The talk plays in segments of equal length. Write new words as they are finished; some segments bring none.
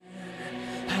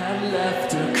had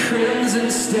left a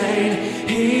crimson stain.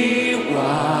 He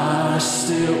washed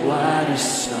it white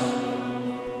as snow.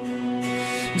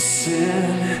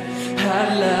 Sin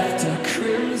had left a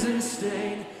crimson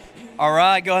stain. All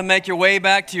right, go ahead and make your way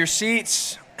back to your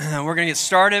seats. We're going to get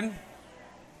started.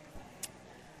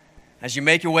 As you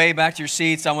make your way back to your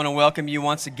seats, I want to welcome you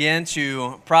once again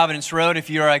to Providence Road. If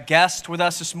you're a guest with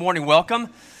us this morning, welcome.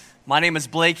 My name is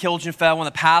Blake Hilgenfeld, one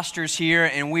of the pastors here,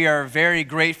 and we are very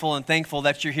grateful and thankful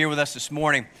that you're here with us this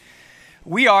morning.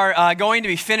 We are going to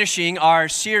be finishing our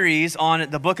series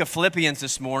on the book of Philippians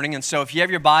this morning, and so if you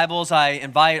have your Bibles, I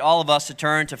invite all of us to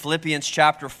turn to Philippians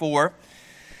chapter 4.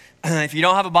 If you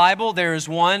don't have a Bible, there is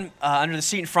one under the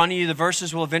seat in front of you. The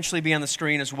verses will eventually be on the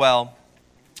screen as well.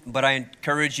 But I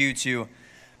encourage you to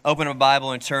open a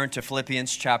Bible and turn to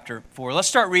Philippians chapter 4. Let's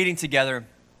start reading together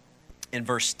in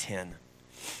verse 10.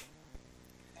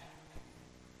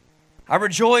 I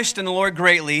rejoiced in the Lord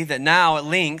greatly that now at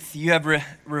length you have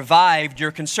revived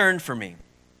your concern for me.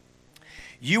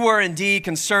 You were indeed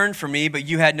concerned for me, but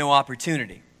you had no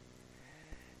opportunity.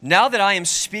 Now that I am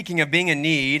speaking of being in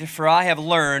need, for I have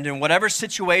learned in whatever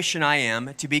situation I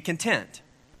am to be content.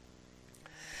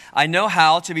 I know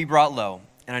how to be brought low,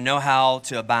 and I know how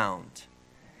to abound.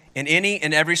 In any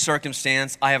and every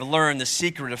circumstance, I have learned the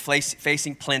secret of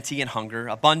facing plenty and hunger,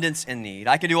 abundance and need.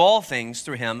 I can do all things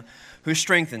through him who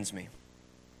strengthens me.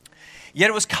 Yet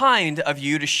it was kind of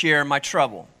you to share my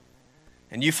trouble.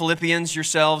 And you Philippians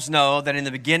yourselves know that in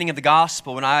the beginning of the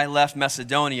gospel, when I left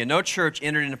Macedonia, no church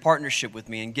entered into partnership with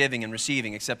me in giving and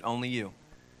receiving except only you.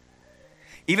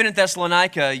 Even in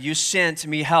Thessalonica, you sent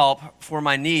me help for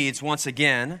my needs once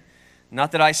again.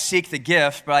 Not that I seek the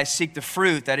gift, but I seek the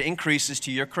fruit that increases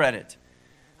to your credit.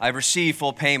 I have received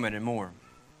full payment and more.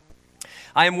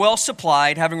 I am well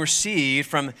supplied, having received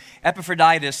from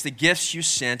Epaphroditus the gifts you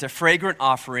sent, a fragrant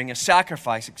offering, a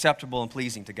sacrifice acceptable and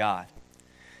pleasing to God.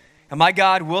 And my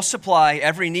God will supply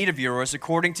every need of yours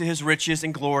according to his riches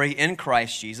and glory in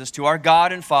Christ Jesus. To our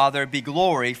God and Father be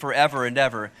glory forever and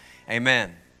ever.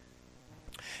 Amen.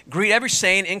 Greet every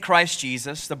saint in Christ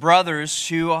Jesus. The brothers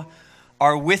who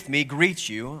are with me greet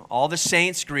you. All the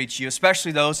saints greet you,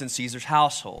 especially those in Caesar's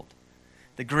household.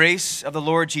 The grace of the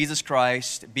Lord Jesus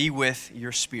Christ be with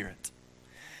your spirit.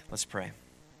 Let's pray.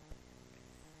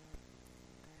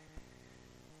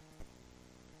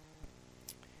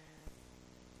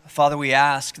 Father, we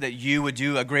ask that you would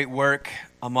do a great work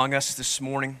among us this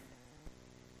morning.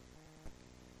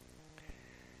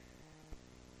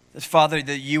 That, Father,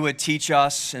 that you would teach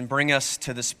us and bring us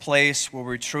to this place where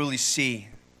we truly see,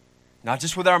 not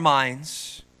just with our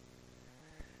minds,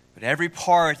 but every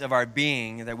part of our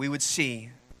being, that we would see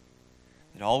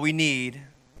that all we need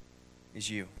is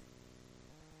you.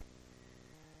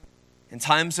 In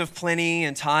times of plenty,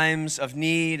 in times of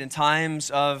need, in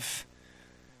times of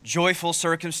joyful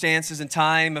circumstances, in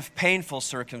time of painful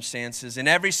circumstances, in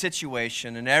every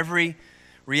situation, in every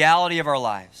reality of our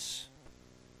lives,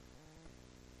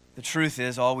 the truth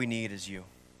is all we need is you.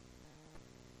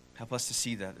 Help us to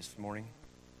see that this morning.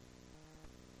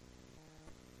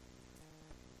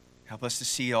 Help us to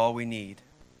see all we need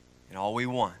and all we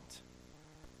want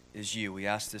is you. We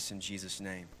ask this in Jesus'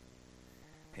 name.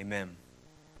 Amen.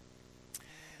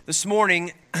 This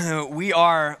morning, we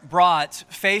are brought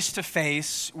face to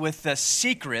face with the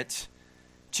secret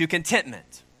to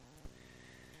contentment.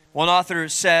 One author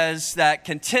says that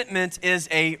contentment is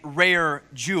a rare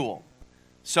jewel.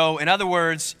 So, in other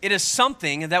words, it is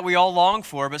something that we all long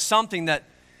for, but something that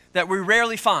we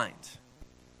rarely find.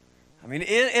 I mean,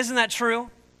 isn't that true?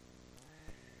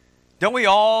 Don't we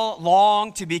all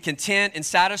long to be content and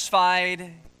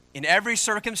satisfied in every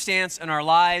circumstance in our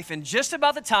life? And just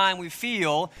about the time we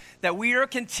feel that we are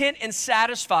content and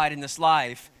satisfied in this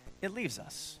life, it leaves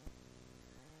us.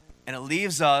 And it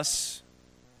leaves us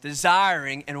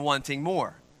desiring and wanting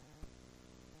more.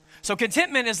 So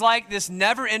contentment is like this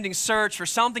never-ending search for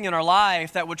something in our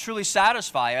life that would truly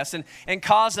satisfy us and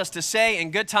cause us to say in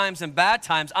good times and bad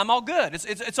times, I'm all good.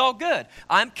 It's all good.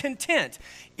 I'm content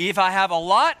if I have a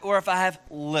lot or if I have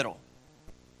little.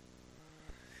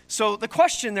 So the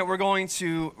question that we're going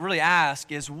to really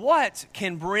ask is, what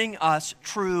can bring us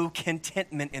true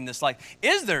contentment in this life?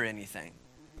 Is there anything?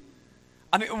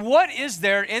 I mean, what is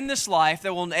there in this life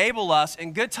that will enable us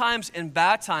in good times and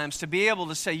bad times to be able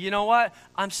to say, you know what,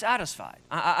 I'm satisfied,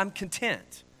 I'm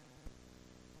content.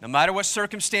 No matter what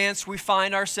circumstance we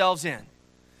find ourselves in,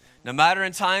 no matter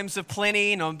in times of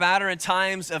plenty, no matter in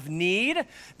times of need,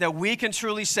 that we can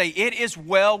truly say, it is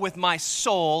well with my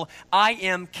soul, I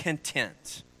am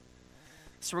content.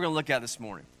 So we're going to look at this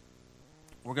morning.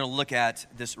 We're going to look at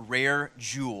this rare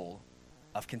jewel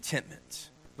of contentment.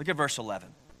 Look at verse 11.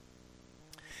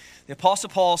 The Apostle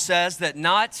Paul says that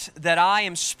not that I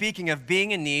am speaking of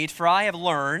being in need, for I have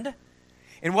learned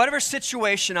in whatever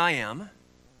situation I am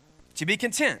to be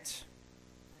content.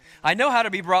 I know how to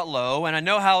be brought low, and I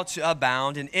know how to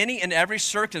abound. In any and every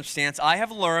circumstance, I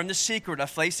have learned the secret of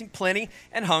facing plenty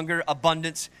and hunger,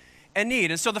 abundance and need.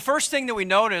 And so the first thing that we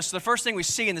notice, the first thing we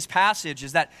see in this passage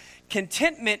is that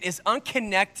contentment is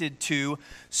unconnected to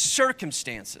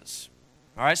circumstances.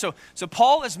 All right, so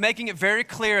Paul is making it very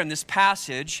clear in this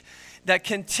passage that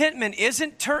contentment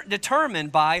isn't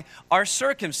determined by our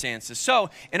circumstances. So,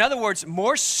 in other words,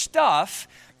 more stuff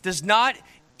does not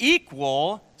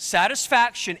equal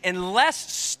satisfaction, and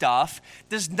less stuff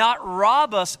does not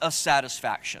rob us of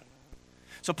satisfaction.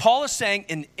 So Paul is saying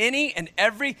in any and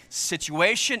every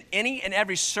situation, any and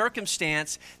every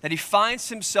circumstance that he finds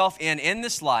himself in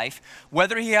this life,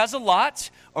 whether he has a lot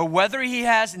or whether he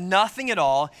has nothing at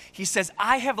all, he says,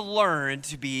 I have learned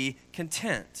to be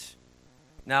content.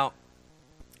 Now,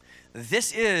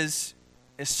 this is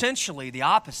essentially the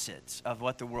opposite of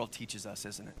what the world teaches us,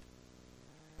 isn't it?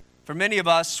 For many of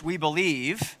us, we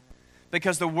believe,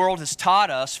 because the world has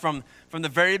taught us from the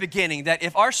very beginning, that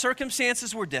if our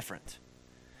circumstances were different,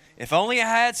 if only I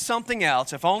had something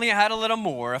else, if only I had a little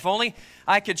more, if only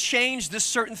I could change this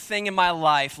certain thing in my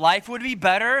life, life would be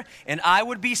better and I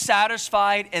would be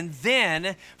satisfied, and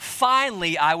then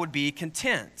finally I would be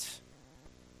content.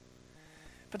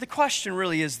 But the question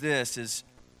really is this,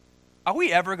 are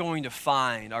we ever going to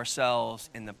find ourselves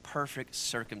in the perfect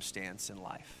circumstance in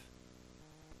life?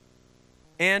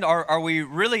 And are we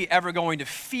really ever going to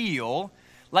feel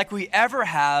like we ever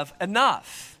have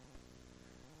enough?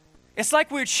 It's like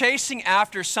we're chasing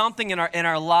after something in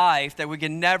our life that we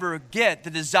can never get. The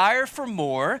desire for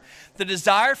more, the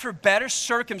desire for better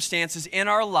circumstances in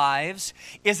our lives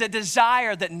is a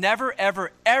desire that never,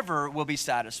 ever, ever will be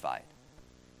satisfied.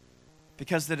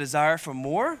 Because the desire for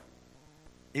more,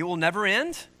 it will never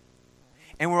end.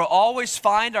 And we'll always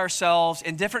find ourselves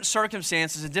in different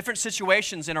circumstances, in different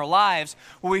situations in our lives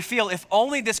where we feel if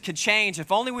only this could change,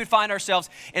 if only we find ourselves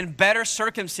in better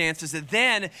circumstances, that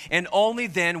then and only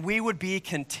then we would be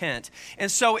content. And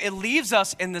so it leaves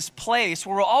us in this place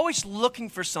where we're always looking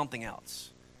for something else.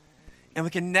 And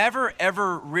we can never,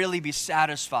 ever really be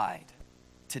satisfied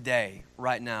today,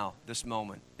 right now, this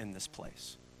moment, in this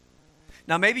place.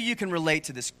 Now, maybe you can relate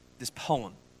to this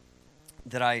poem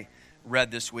that I read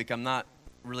this week. I'm not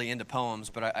really into poems,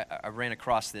 but I ran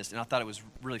across this, and I thought it was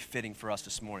really fitting for us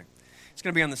this morning. It's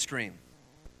going to be on the screen.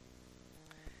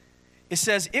 It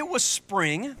says, it was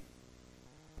spring,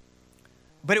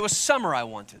 but it was summer I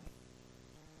wanted.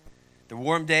 The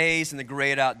warm days and the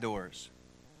great outdoors.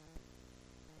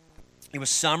 It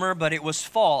was summer, but it was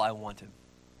fall I wanted.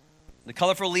 The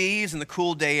colorful leaves and the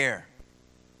cool day air.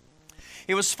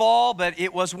 It was fall, but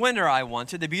it was winter I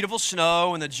wanted. The beautiful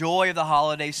snow and the joy of the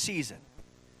holiday season.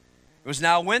 It was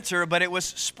now winter, but it was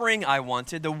spring I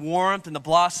wanted, the warmth and the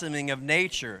blossoming of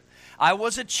nature. I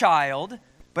was a child,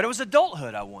 but it was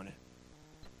adulthood I wanted,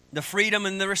 the freedom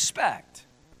and the respect.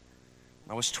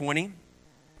 I was 20,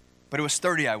 but it was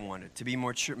 30 I wanted, to be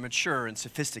more mature and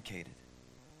sophisticated.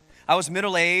 I was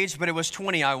middle-aged, but it was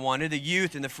 20 I wanted, the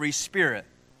youth and the free spirit.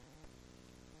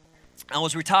 I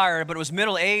was retired, but it was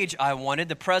middle age I wanted,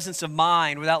 the presence of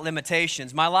mind without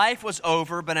limitations. My life was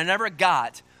over, but I never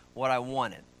got what I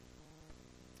wanted.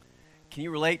 Can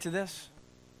you relate to this?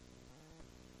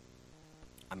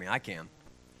 I mean, I can.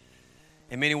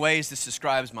 In many ways, this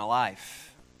describes my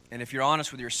life. And if you're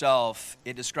honest with yourself,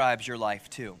 it describes your life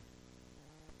too.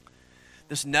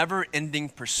 This never-ending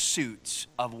pursuit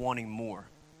of wanting more,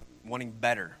 wanting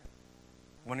better,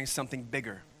 wanting something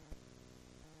bigger,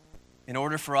 in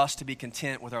order for us to be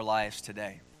content with our lives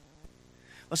today.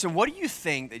 Listen, what do you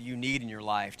think that you need in your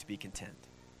life to be content?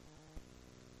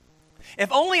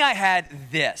 If only I had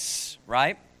this,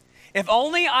 right? If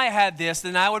only I had this,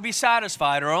 then I would be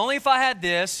satisfied. Or only if I had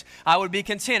this, I would be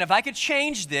content. If I could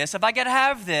change this, if I could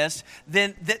have this,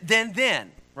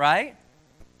 then, right?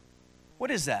 What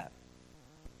is that?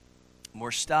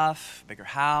 More stuff, bigger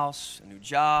house, a new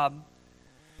job,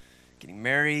 getting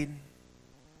married.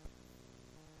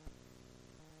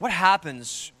 What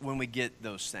happens when we get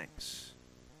those things?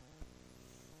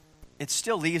 It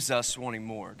still leaves us wanting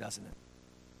more, doesn't it?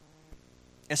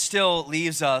 It still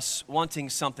leaves us wanting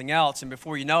something else, and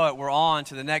before you know it, we're on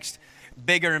to the next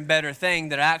bigger and better thing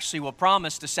that actually will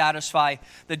promise to satisfy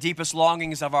the deepest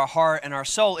longings of our heart and our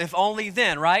soul, if only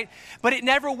then, right? But it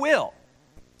never will.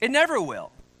 It never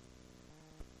will.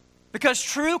 Because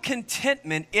true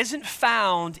contentment isn't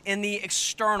found in the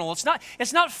external. It's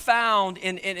not found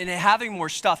in having more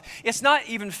stuff. It's not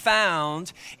even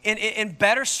found in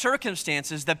better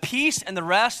circumstances. The peace and the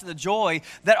rest and the joy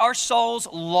that our souls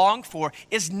long for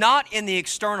is not in the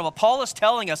external. But Paul is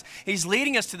telling us, he's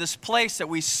leading us to this place that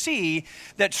we see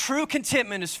that true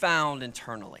contentment is found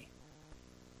internally.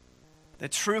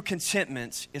 That true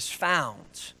contentment is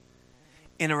found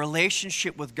in a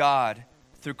relationship with God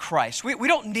through Christ. We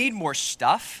don't need more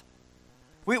stuff.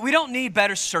 We don't need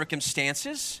better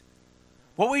circumstances.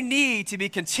 What we need to be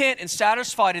content and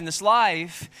satisfied in this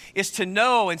life is to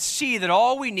know and see that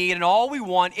all we need and all we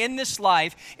want in this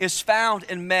life is found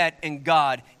and met in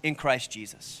God, in Christ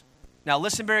Jesus. Now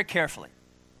listen very carefully.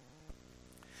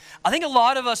 I think a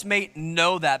lot of us may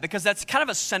know that because that's kind of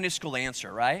a Sunday school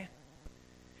answer, right?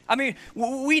 I mean,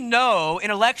 we know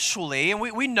intellectually, and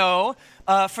we know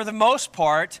for the most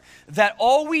part that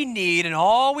all we need and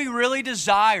all we really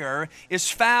desire is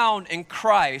found in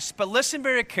Christ. But listen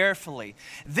very carefully.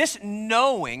 This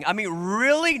knowing,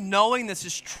 really knowing this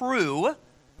is true,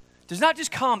 does not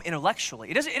just come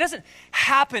intellectually. It doesn't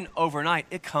happen overnight.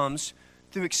 It comes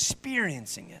through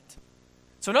experiencing it.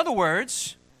 So in other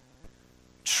words,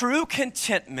 true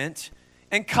contentment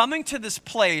and coming to this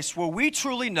place where we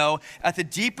truly know at the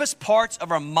deepest parts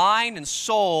of our mind and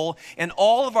soul and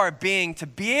all of our being to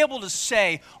be able to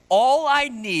say, all I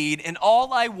need and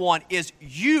all I want is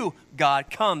you,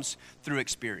 God, comes through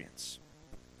experience.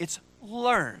 It's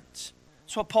learned.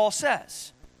 That's what Paul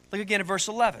says. Look again at verse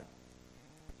 11.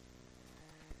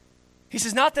 He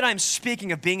says, not that I'm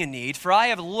speaking of being in need, for I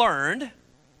have learned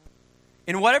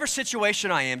in whatever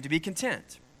situation I am to be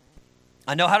content.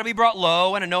 I know how to be brought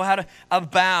low, and I know how to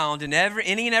abound in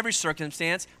any and every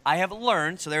circumstance. I have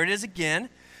learned, so there it is again,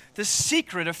 the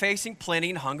secret of facing plenty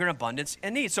and hunger and abundance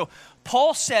and need. So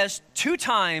Paul says 2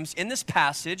 times in this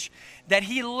passage that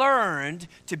he learned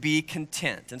to be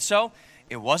content. And so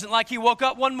it wasn't like he woke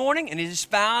up one morning and he just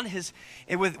found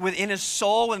within his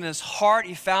soul and his heart,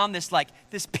 he found this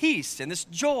peace and this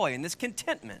joy and this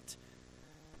contentment.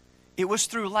 It was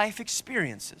through life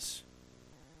experiences,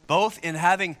 both in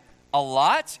having a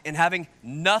lot and having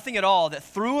nothing at all, that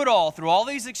through all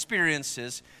these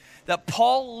experiences, that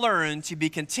Paul learned to be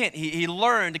content. He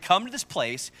learned to come to this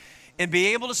place and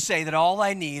be able to say that all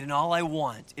I need and all I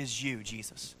want is you,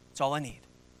 Jesus. It's all I need.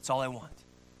 It's all I want.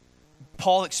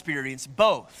 Paul experienced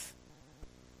both,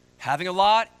 having a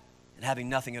lot and having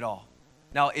nothing at all.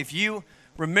 Now, if you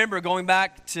remember going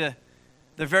back to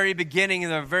the very beginning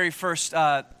and the very first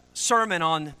sermon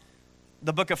on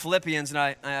the book of Philippians,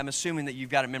 and I'm assuming that you've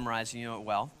got it memorized and you know it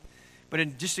well.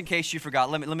 But just in case you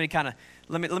forgot, let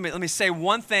me say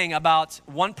one thing about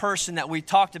one person that we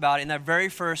talked about in that very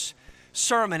first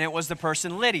sermon. It was the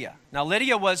person Lydia. Now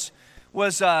Lydia was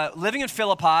living in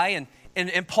Philippi,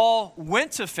 and Paul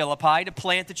went to Philippi to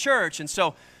plant the church, and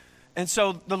so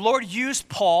the Lord used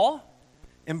Paul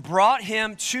and brought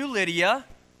him to Lydia.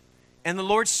 And the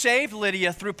Lord saved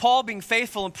Lydia through Paul being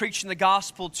faithful and preaching the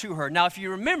gospel to her. Now, if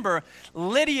you remember,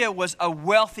 Lydia was a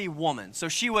wealthy woman. So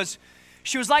she was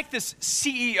like this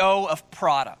CEO of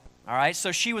Prada, all right?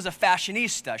 So she was a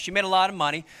fashionista. She made a lot of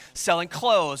money selling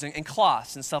clothes and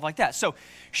cloths and stuff like that. So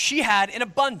she had an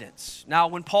abundance. Now,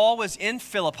 when Paul was in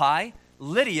Philippi,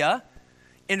 Lydia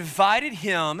invited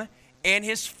him and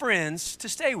his friends to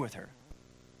stay with her.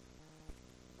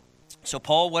 So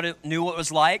Paul knew what it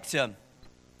was like to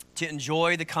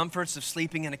enjoy the comforts of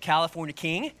sleeping in a California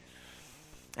king.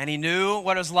 And he knew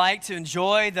what it was like to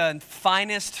enjoy the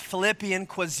finest Philippian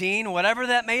cuisine, whatever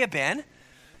that may have been.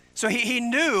 So he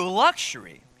knew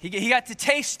luxury. He got to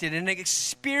taste it and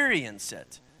experience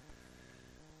it.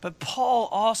 But Paul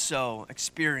also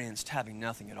experienced having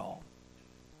nothing at all.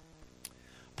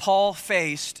 Paul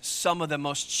faced some of the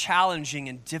most challenging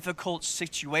and difficult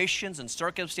situations and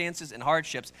circumstances and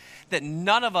hardships that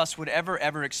none of us would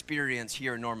ever experience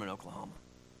here in Norman, Oklahoma.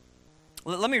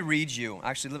 Let me read you,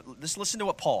 actually, just listen to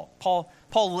what Paul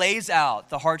lays out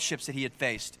the hardships that he had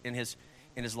faced in his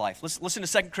life. Listen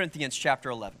to 2 Corinthians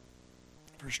chapter 11,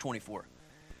 verse 24.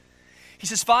 He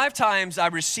says, 5 times I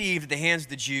received at the hands of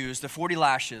the Jews the 40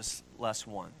 lashes less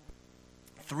one.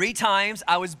 3 times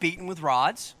I was beaten with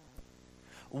rods.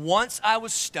 Once I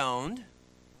was stoned.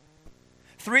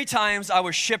 3 times I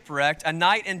was shipwrecked. A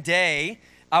night and day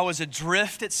I was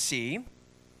adrift at sea.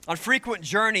 On frequent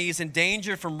journeys in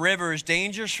danger from rivers,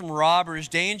 dangers from robbers,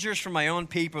 dangers from my own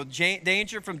people,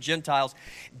 danger from Gentiles,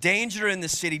 danger in the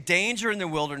city, danger in the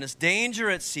wilderness, danger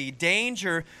at sea,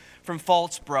 danger from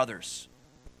false brothers.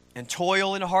 And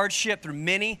toil and hardship through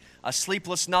many a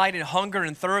sleepless night and hunger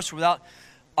and thirst without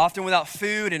often without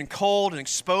food and cold and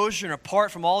exposure, and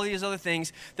apart from all these other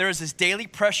things, there is this daily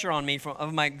pressure on me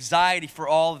of my anxiety for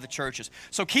all of the churches.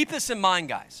 So keep this in mind,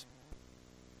 guys.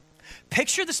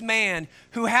 Picture this man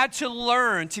who had to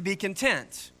learn to be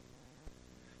content.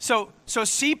 So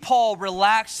see Paul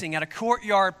relaxing at a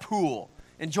courtyard pool,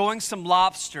 enjoying some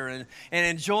lobster and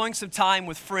enjoying some time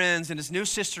with friends and his new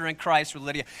sister in Christ with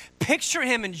Lydia. Picture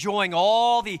him enjoying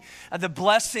all the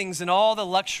blessings and all the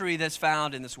luxury that's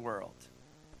found in this world.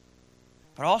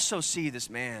 But also see this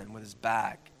man with his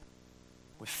back,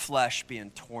 with flesh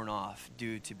being torn off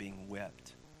due to being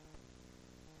whipped.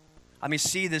 I mean,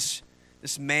 see this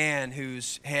man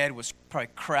whose head was probably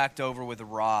cracked over with a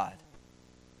rod.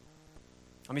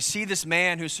 I mean, see this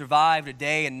man who survived a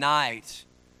day and night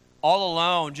all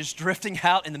alone, just drifting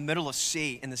out in the middle of the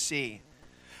sea.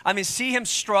 I mean, see him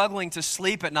struggling to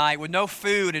sleep at night with no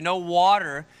food and no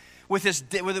water, with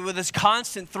this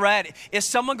constant threat. Is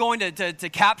someone going to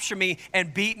capture me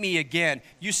and beat me again?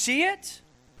 You see it?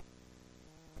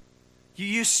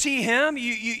 You see him?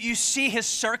 You see his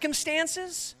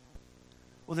circumstances?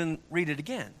 Well, then read it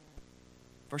again.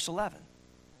 Verse 11.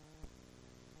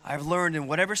 I have learned in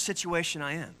whatever situation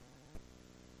I am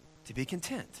to be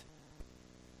content.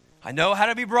 I know how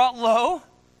to be brought low,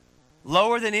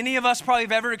 lower than any of us probably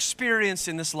have ever experienced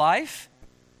in this life.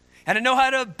 And I know how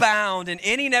to abound in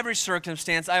any and every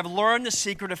circumstance. I have learned the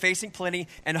secret of facing plenty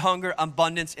and hunger,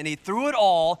 abundance, and need. Through it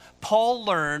all, Paul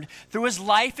learned, through his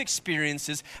life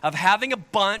experiences of having a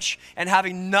bunch and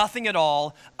having nothing at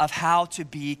all, of how to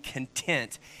be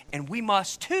content. And we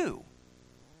must too.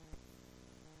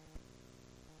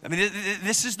 I mean,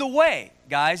 this is the way,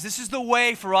 guys. This is the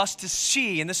way for us to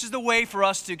see, and this is the way for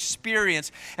us to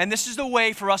experience, and this is the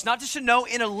way for us not just to know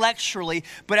intellectually,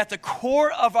 but at the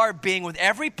core of our being, with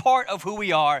every part of who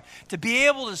we are, to be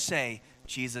able to say,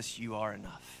 Jesus, you are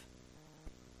enough.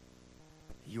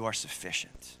 You are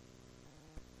sufficient.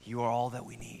 You are all that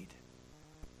we need.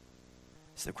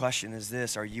 So the question is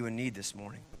this: are you in need this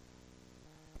morning?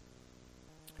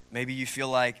 Maybe you feel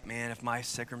like, man, if my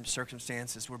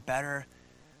circumstances were better,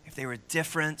 if they were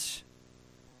different,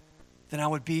 then I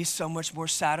would be so much more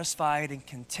satisfied and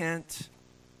content.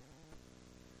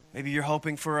 Maybe you're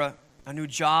hoping for a new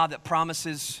job that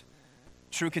promises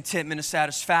true contentment and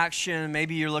satisfaction.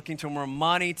 Maybe you're looking to more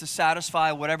money to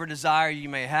satisfy whatever desire you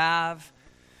may have.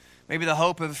 Maybe the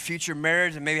hope of a future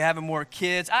marriage and maybe having more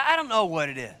kids. I don't know what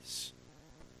it is.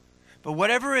 But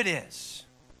whatever it is,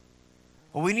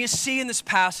 what we need to see in this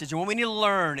passage and what we need to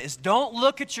learn is, don't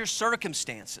look at your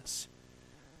circumstances.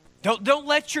 Don't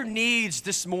let your needs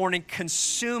this morning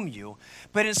consume you,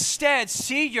 but instead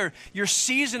see your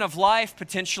season of life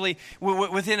potentially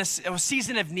within a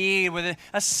season of need, within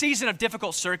a season of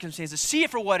difficult circumstances. See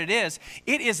it for what it is.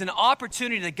 It is an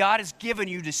opportunity that God has given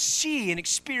you to see and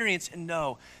experience and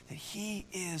know that He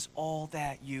is all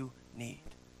that you need.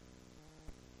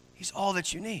 He's all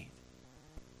that you need.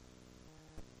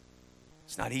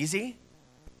 It's not easy.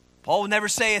 Paul would never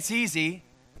say it's easy.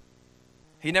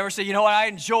 He never said, you know what, I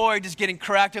enjoy just getting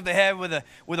cracked over the head with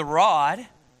a rod.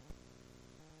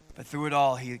 But through it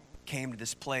all, he came to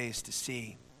this place to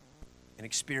see and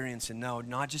experience and know,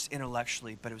 not just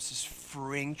intellectually, but it was this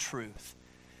freeing truth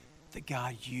that,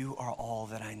 God, you are all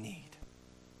that I need.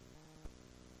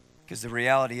 Because the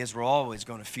reality is, we're always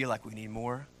going to feel like we need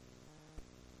more.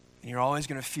 And you're always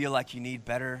going to feel like you need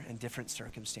better in different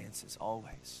circumstances,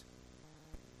 always.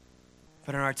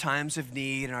 But in our times of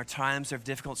need, in our times of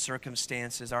difficult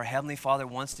circumstances, our Heavenly Father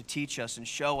wants to teach us and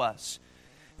show us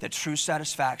that true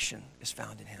satisfaction is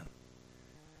found in Him.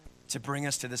 To bring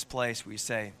us to this place where you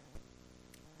say,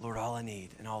 Lord, all I need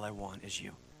and all I want is you.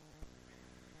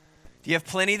 Do you have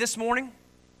plenty this morning?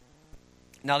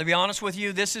 Now, to be honest with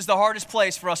you, this is the hardest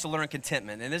place for us to learn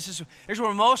contentment. And here's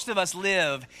where most of us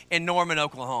live in Norman,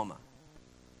 Oklahoma.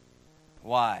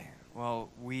 Why? Well,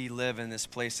 we live in this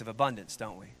place of abundance,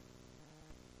 don't we?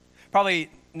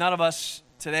 Probably none of us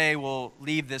today will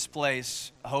leave this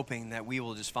place hoping that we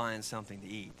will just find something to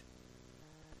eat.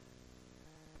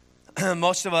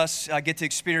 Most of us get to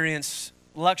experience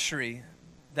luxury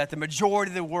that the majority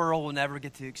of the world will never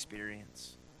get to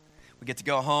experience. We get to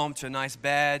go home to a nice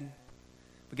bed.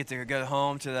 We get to go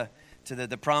home to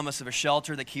the promise of a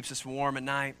shelter that keeps us warm at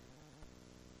night.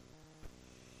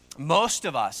 Most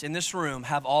of us in this room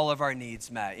have all of our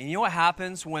needs met. And you know what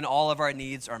happens when all of our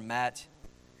needs are met?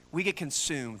 We get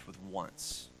consumed with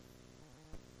wants.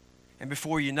 And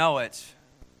before you know it,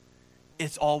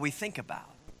 it's all we think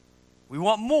about. We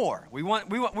want more. We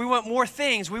want more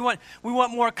things. We want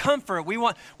more comfort. We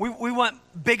want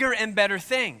bigger and better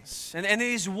things. And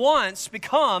these wants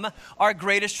become our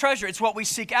greatest treasure. It's what we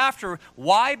seek after.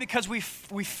 Why? Because we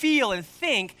feel and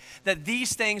think that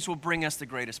these things will bring us the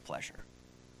greatest pleasure.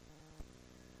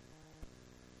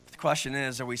 The question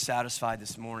is, are we satisfied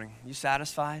this morning? You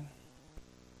satisfied?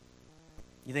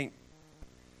 You think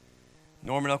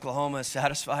Norman, Oklahoma is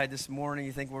satisfied this morning?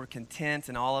 You think we're content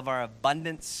in all of our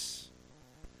abundance?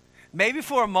 Maybe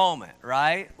for a moment,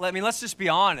 right? Let's just be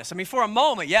honest. For a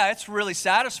moment, yeah, it's really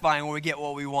satisfying when we get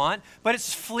what we want, but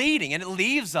it's fleeting, and it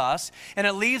leaves us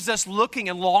looking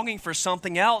and longing for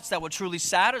something else that will truly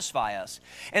satisfy us.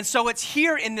 And so it's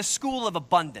here in the school of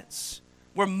abundance,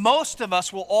 where most of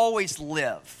us will always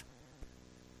live,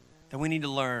 that we need to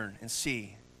learn and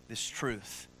see this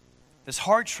truth, this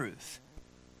hard truth,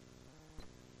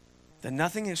 that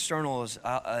nothing external is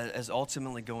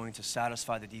ultimately going to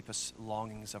satisfy the deepest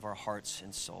longings of our hearts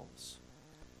and souls.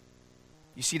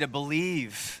 You see, to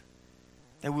believe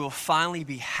that we will finally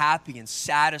be happy and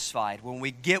satisfied when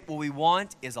we get what we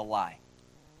want is a lie.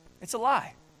 It's a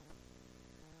lie.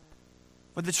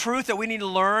 But the truth that we need to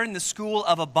learn in the school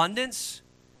of abundance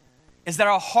is that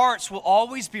our hearts will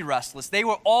always be restless. They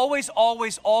will always,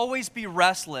 always, always be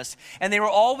restless, and they will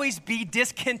always be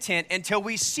discontent until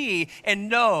we see and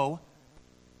know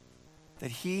that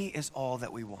He is all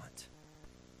that we want.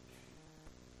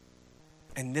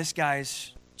 And this,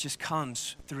 guys, just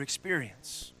comes through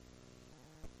experience.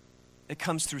 It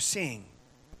comes through seeing.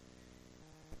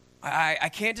 I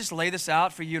can't just lay this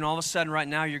out for you and all of a sudden right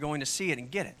now you're going to see it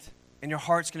and get it. And your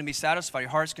heart's going to be satisfied. Your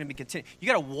heart's going to be content. You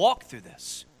got to walk through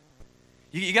this.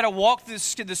 You got to walk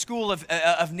through the school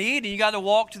of need, and you got to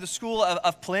walk to the school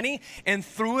of plenty. And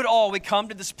through it all, we come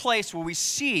to this place where we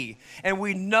see and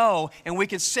we know and we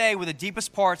can say with the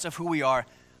deepest parts of who we are,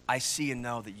 I see and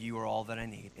know that you are all that I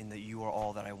need and that you are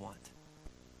all that I want.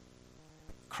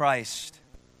 Christ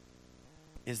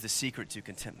is the secret to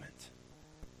contentment.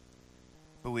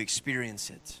 But we experience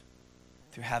it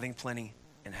through having plenty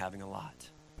and having a lot.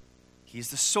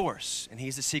 He's the source and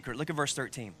He's the secret. Look at verse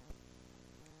 13.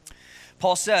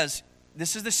 Paul says,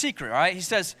 this is the secret, all right? He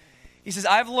says,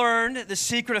 I've learned the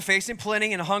secret of facing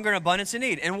plenty and hunger and abundance and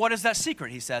need. And what is that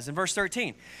secret, he says, in verse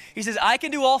 13? He says, I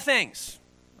can do all things,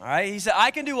 all right? He said,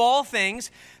 I can do all things,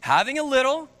 having a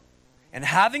little and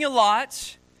having a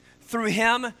lot, through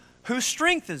Him who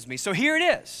strengthens me. So here it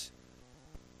is.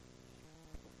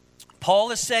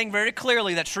 Paul is saying very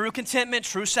clearly that true contentment,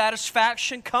 true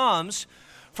satisfaction comes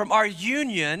from our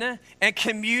union and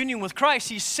communion with Christ.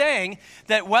 He's saying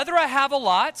that whether I have a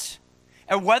lot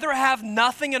and whether I have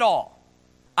nothing at all,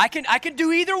 I can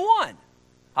do either one.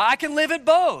 I can live at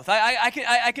both.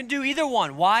 I can do either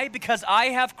one. Why? Because I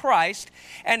have Christ,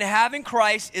 and having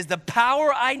Christ is the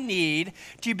power I need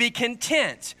to be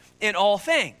content in all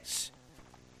things.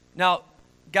 Now,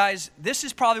 guys, this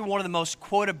is probably one of the most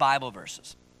quoted Bible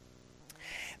verses.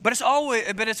 But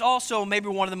it's also maybe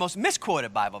one of the most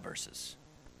misquoted Bible verses.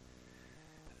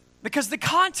 Because the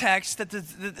context that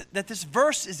this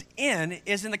verse is in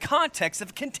the context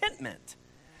of contentment.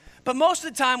 But most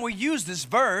of the time we use this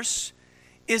verse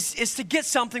is to get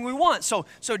something we want. So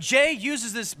Jay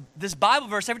uses this Bible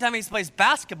verse every time he plays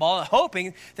basketball,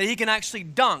 hoping that he can actually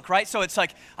dunk, right? So it's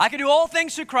like, I can do all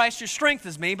things through Christ who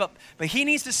strengthens me, but he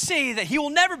needs to see that he will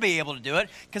never be able to do it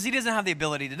because he doesn't have the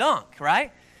ability to dunk,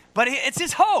 right? But it's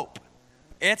his hope.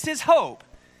 It's his hope.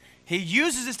 He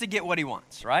uses this to get what he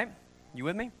wants, right? You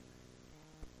with me?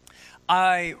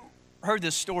 I heard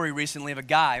this story recently of a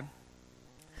guy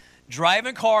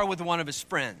driving a car with one of his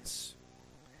friends,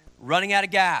 running out of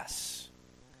gas.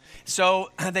 So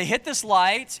they hit this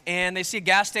light and they see a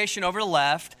gas station over to the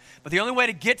left, but the only way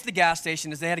to get to the gas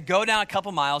station is they had to go down a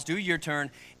couple miles, do a U-turn,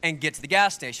 and get to the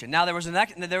gas station. Now there was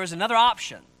another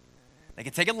option. They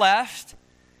could take a left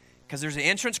because there's an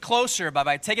entrance closer, but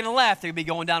by taking a left, they would be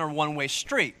going down a one-way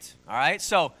street, all right?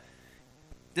 So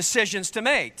decisions to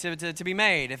make, to be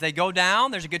made. If they go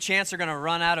down, there's a good chance they're going to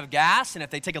run out of gas, and if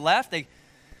they take a left, they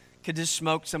could just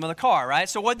smoke some of the car, right?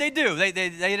 So what'd they do? They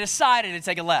decided to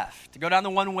take a left, to go down the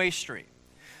one-way street.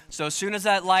 So as soon as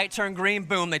that light turned green,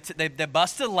 boom, they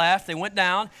busted left, they went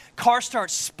down, car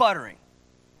starts sputtering.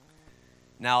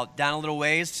 Now, down a little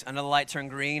ways, another light turned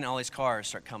green, all these cars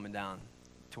start coming down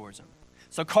towards them.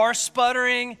 So cars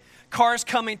sputtering, cars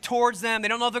coming towards them. They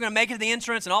don't know if they're going to make it to the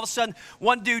entrance, and all of a sudden,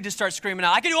 one dude just starts screaming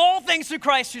out, I can do all things through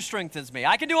Christ who strengthens me.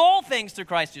 I can do all things through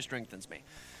Christ who strengthens me.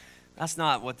 That's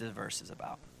not what this verse is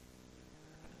about.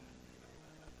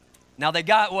 Now, they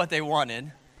got what they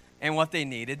wanted and what they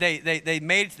needed. They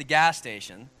made it to the gas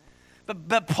station.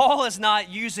 But Paul is not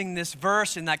using this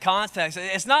verse in that context.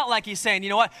 It's not like he's saying, you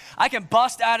know what, I can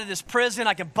bust out of this prison,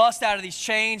 I can bust out of these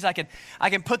chains, I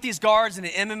can put these guards in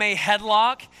an MMA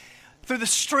headlock through the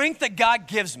strength that God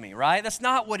gives me, right? That's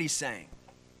not what he's saying.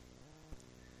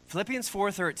 Philippians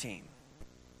 4:13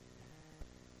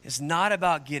 is not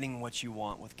about getting what you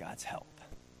want with God's help.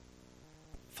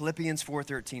 Philippians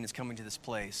 4:13 is coming to this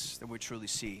place that we truly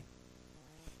see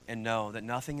and know that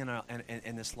nothing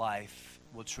in this life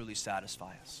will truly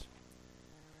satisfy us.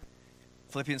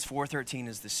 Philippians 4:13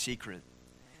 is the secret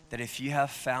that if you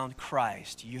have found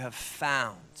Christ, you have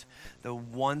found the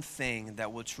one thing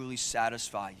that will truly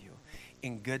satisfy you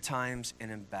in good times and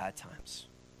in bad times.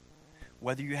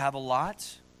 Whether you have a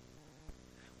lot,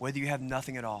 whether you have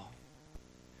nothing at all,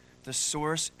 the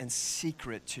source and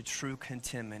secret to true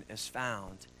contentment is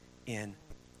found in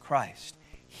Christ.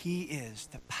 He is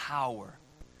the power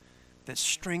that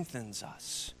strengthens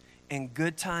us in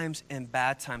good times and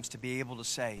bad times to be able to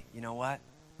say, you know what?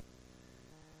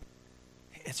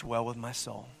 It's well with my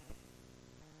soul.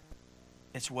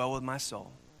 It's well with my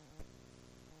soul.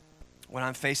 When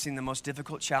I'm facing the most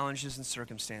difficult challenges and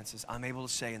circumstances, I'm able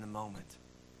to say in the moment,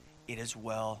 it is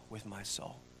well with my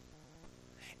soul.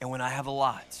 And when I have a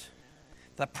lot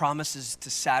that promises to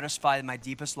satisfy my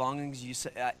deepest longings,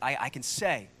 I can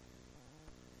say,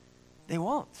 they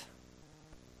won't.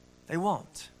 They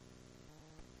won't.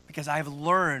 Because I have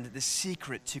learned the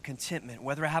secret to contentment.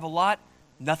 Whether I have a lot,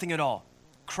 nothing at all.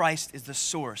 Christ is the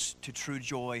source to true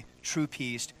joy, true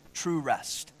peace, true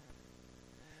rest.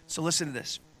 So listen to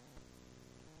this.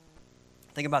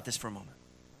 Think about this for a moment.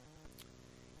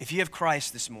 If you have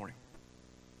Christ this morning,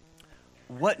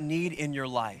 what need in your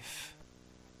life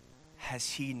has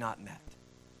he not met?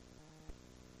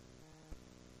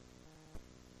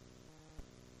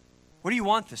 What do you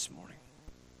want this morning?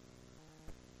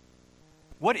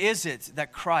 What is it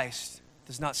that Christ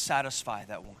does not satisfy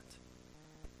that want?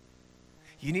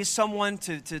 You need someone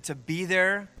to be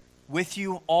there with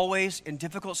you always in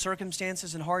difficult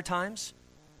circumstances and hard times?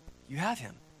 You have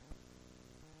him.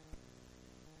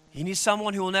 You need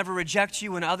someone who will never reject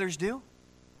you when others do?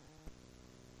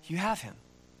 You have him.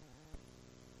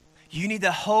 You need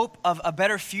the hope of a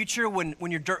better future when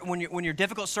your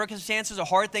difficult circumstances or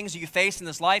hard things that you face in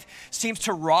this life seems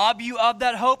to rob you of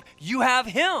that hope? You have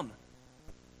him.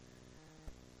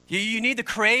 You need the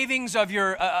cravings of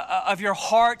your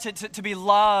heart to be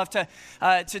loved,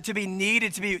 to be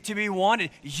needed, to be wanted.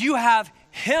 You have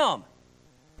him.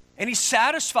 And he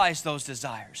satisfies those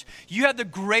desires. You have the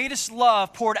greatest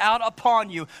love poured out upon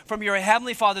you from your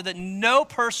heavenly Father that no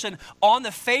person on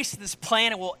the face of this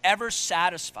planet will ever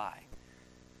satisfy.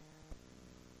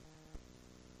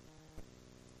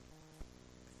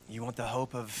 You want the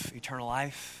hope of eternal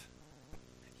life?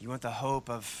 You want the hope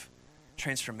of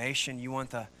transformation? You want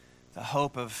the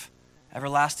hope of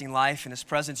everlasting life in his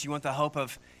presence? You want the hope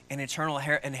of an eternal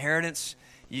inheritance?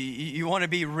 You want to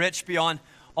be rich beyond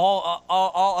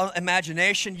all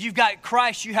imagination. You've got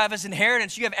Christ. You have his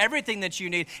inheritance. You have everything that you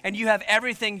need, and you have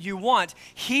everything you want.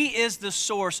 He is the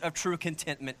source of true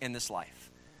contentment in this life.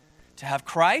 To have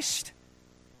Christ,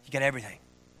 you get everything.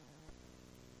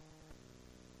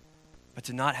 But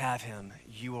to not have him,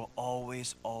 you will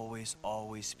always, always,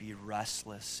 always be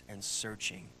restless and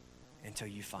searching until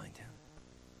you find him.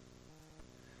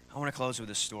 I want to close with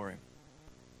this story.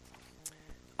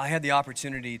 I had the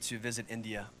opportunity to visit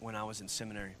India when I was in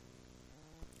seminary.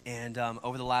 And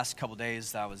over the last couple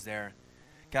days that I was there,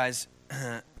 guys,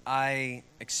 I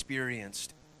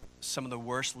experienced some of the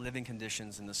worst living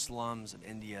conditions in the slums of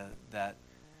India that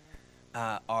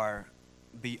are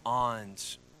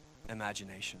beyond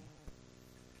imagination.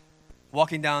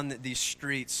 Walking down these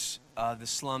streets of the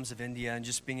slums of India and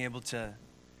just being able to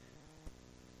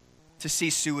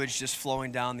see sewage just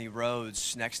flowing down the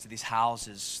roads next to these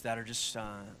houses that are just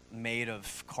made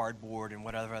of cardboard and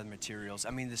whatever other materials. I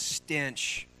mean, the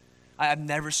stench, I've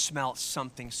never smelt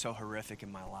something so horrific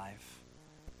in my life.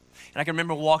 And I can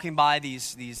remember walking by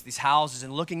these houses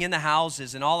and looking in the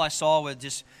houses, and all I saw was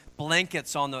just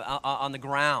blankets on the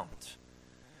ground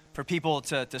for people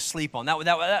to sleep on.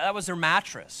 That was their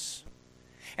mattress.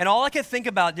 And all I could think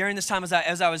about during this time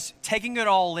as I was taking it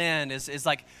all in is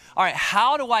like, all right,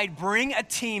 how do I bring a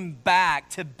team back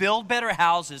to build better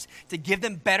houses, to give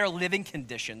them better living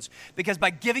conditions? Because by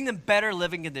giving them better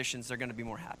living conditions, they're going to be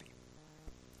more happy.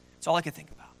 That's all I could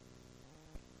think about.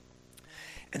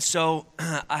 And so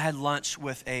I had lunch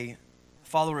with a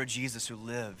follower of Jesus who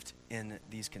lived in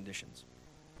these conditions.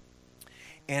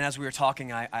 And as we were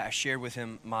talking, I shared with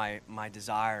him my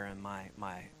desire and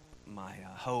my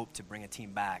hope to bring a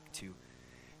team back to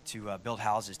build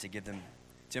houses, to give them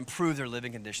to improve their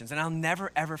living conditions. And I'll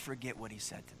never, ever forget what he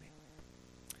said to me.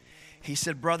 He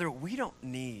said, brother, we don't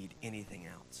need anything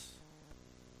else.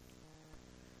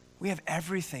 We have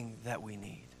everything that we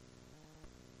need.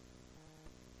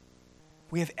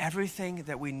 We have everything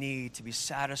that we need to be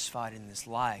satisfied in this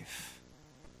life.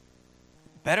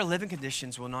 Better living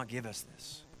conditions will not give us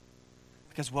this,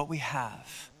 because what we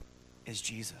have is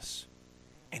Jesus,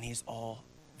 and he's all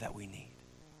that we need.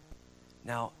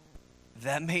 Now,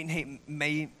 that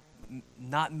may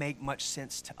not make much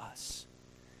sense to us,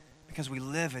 because we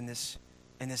live in this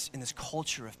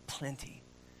culture of plenty.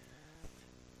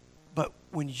 But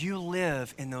when you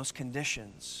live in those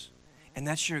conditions, and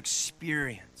that's your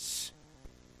experience,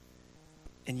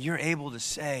 and you're able to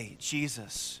say,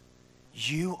 Jesus,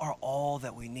 you are all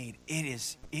that we need,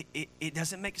 it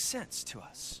doesn't make sense to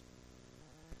us.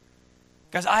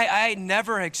 Guys, I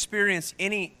never experienced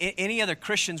any other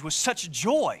Christians with such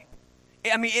joy.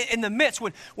 I mean, in the midst,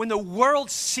 when the world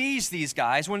sees these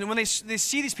guys, when they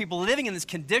see these people living in these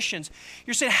conditions,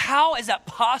 you're saying, how is that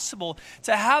possible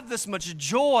to have this much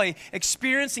joy,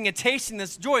 experiencing and tasting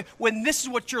this joy when this is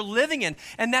what you're living in?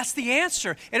 And that's the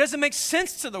answer. It doesn't make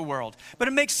sense to the world, but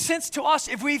it makes sense to us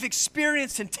if we've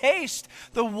experienced and tasted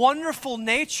the wonderful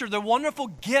nature, the wonderful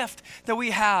gift that we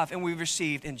have and we've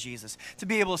received in Jesus. To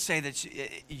be able to say that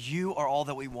you are all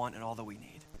that we want and all that we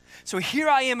need. So here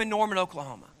I am in Norman,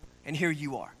 Oklahoma. And here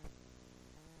you are.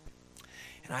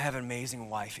 And I have an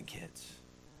amazing wife and kids.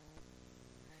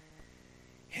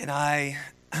 And I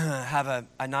have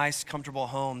a nice, comfortable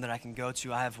home that I can go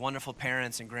to. I have wonderful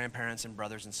parents and grandparents and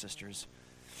brothers and sisters.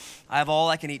 I have all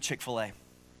I can eat Chick-fil-A.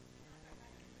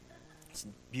 It's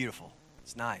beautiful.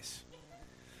 It's nice.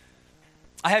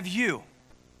 I have you,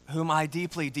 whom I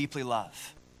deeply, deeply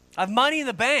love. I have money in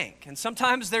the bank. And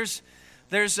sometimes there's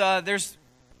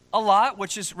a lot,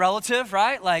 which is relative,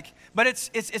 right? But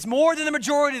it's more than the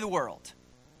majority of the world.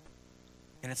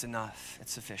 And it's enough.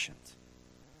 It's sufficient.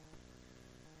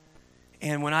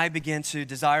 And when I begin to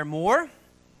desire more,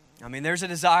 I mean, there's a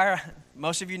desire.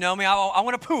 Most of you know me. I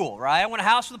want a pool, right? I want a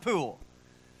house with a pool.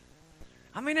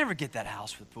 I may never get that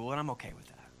house with a pool, and I'm okay with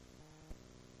that.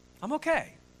 I'm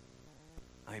okay.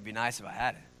 I mean, it'd be nice if I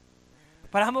had it.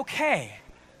 But I'm okay.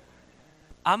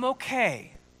 I'm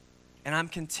okay. And I'm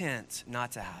content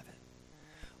not to have it.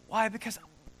 Why? Because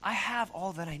I have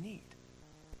all that I need.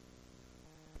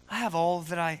 I have all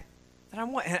that I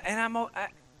want, and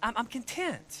I'm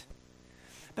content.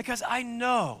 Because I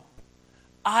know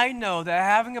that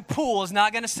having a pool is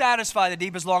not going to satisfy the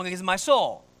deepest longings of my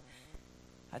soul.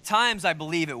 At times I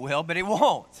believe it will, but it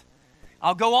won't.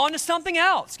 I'll go on to something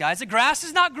else, guys. The grass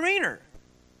is not greener.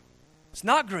 It's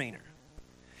not greener.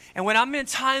 And when I'm in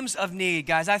times of need,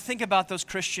 guys, I think about those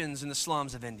Christians in the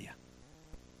slums of India.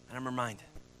 And I'm reminded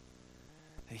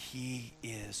that he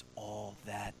is all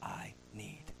that I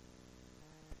need.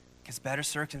 Because better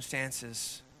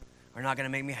circumstances are not going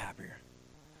to make me happier.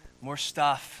 More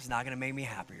stuff is not going to make me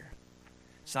happier.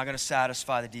 It's not going to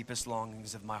satisfy the deepest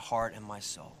longings of my heart and my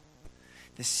soul.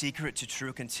 The secret to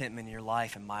true contentment in your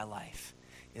life and my life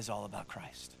is all about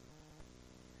Christ.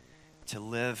 To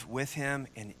live with him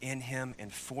and in him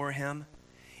and for him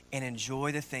and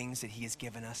enjoy the things that he has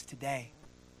given us today.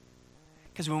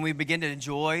 Because when we begin to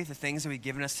enjoy the things that he's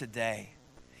given us today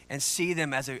and see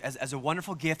them as a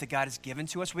wonderful gift that God has given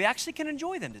to us, we actually can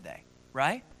enjoy them today,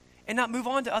 right? And not move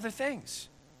on to other things.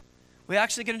 We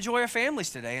actually can enjoy our families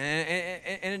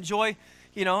today and enjoy,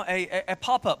 a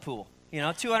pop-up pool,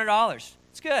 $200.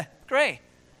 It's good, great,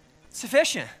 it's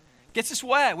sufficient, gets us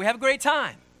wet, we have a great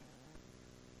time.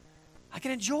 I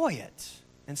can enjoy it,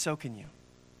 and so can you.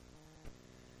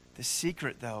 The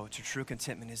secret, though, to true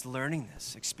contentment is learning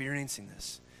this, experiencing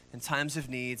this in times of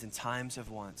needs and times of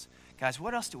wants. Guys,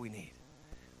 what else do we need?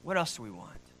 What else do we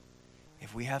want?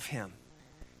 If we have him,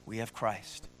 we have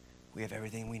Christ, we have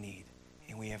everything we need,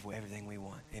 and we have everything we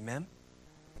want. Amen?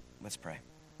 Let's pray.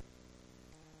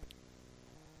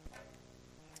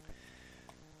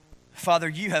 Father,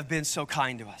 you have been so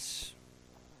kind to us.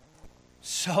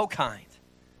 So kind.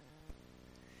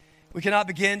 We cannot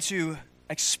begin to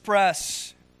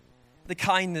express the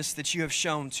kindness that you have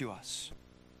shown to us.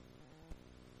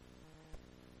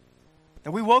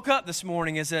 That we woke up this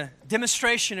morning as a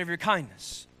demonstration of your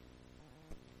kindness.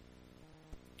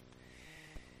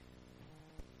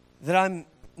 That I'm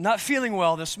not feeling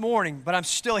well this morning, but I'm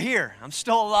still here. I'm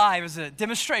still alive as a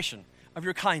demonstration of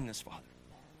your kindness, Father.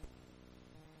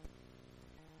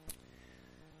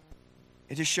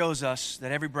 It just shows us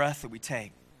that every breath that we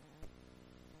take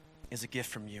is a gift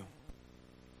from you.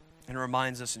 And it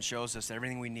reminds us and shows us that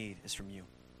everything we need is from you.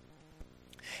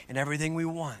 And everything we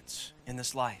want in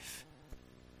this life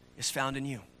is found in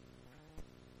you.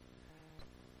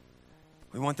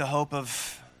 We want the hope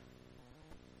of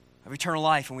eternal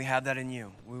life, and we have that in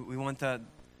you. We want to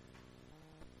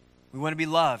be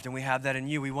loved, and we have that in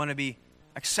you. We want to be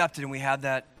accepted, and we have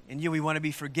that in you. We want to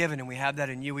be forgiven, and we have that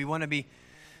in you. We want to be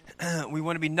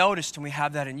noticed, and we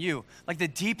have that in you. Like the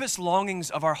deepest longings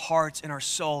of our hearts and our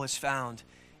soul is found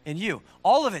in you.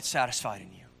 All of it satisfied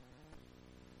in you.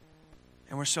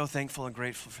 And we're so thankful and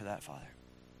grateful for that, Father.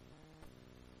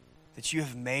 That you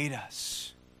have made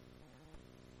us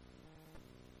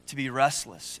to be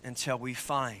restless until we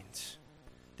find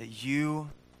that you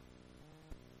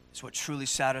is what truly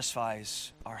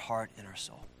satisfies our heart and our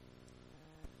soul.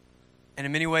 And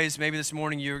in many ways, maybe this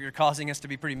morning you're causing us to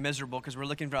be pretty miserable because we're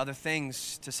looking for other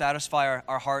things to satisfy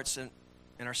our hearts and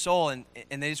our soul, and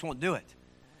they just won't do it.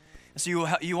 And so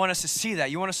you want us to see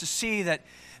that. You want us to see that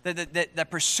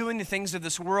pursuing the things of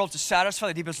this world to satisfy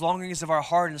the deepest longings of our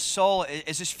heart and soul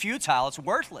is just futile. It's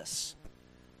worthless.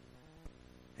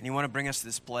 And you want to bring us to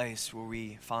this place where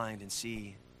we find and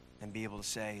see and be able to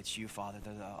say, it's you, Father,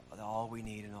 they're all we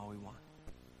need and all we want.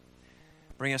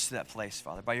 Bring us to that place,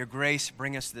 Father. By your grace,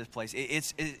 bring us to this place.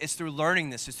 It's through learning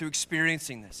this. It's through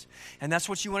experiencing this. And that's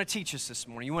what you want to teach us this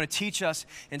morning. You want to teach us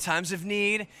in times of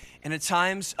need and in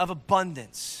times of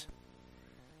abundance.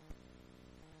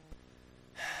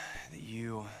 That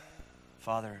you,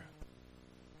 Father,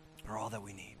 are all that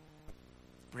we need.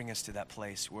 Bring us to that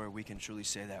place where we can truly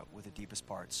say that with the deepest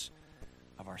parts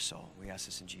of our soul. We ask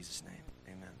this in Jesus' name.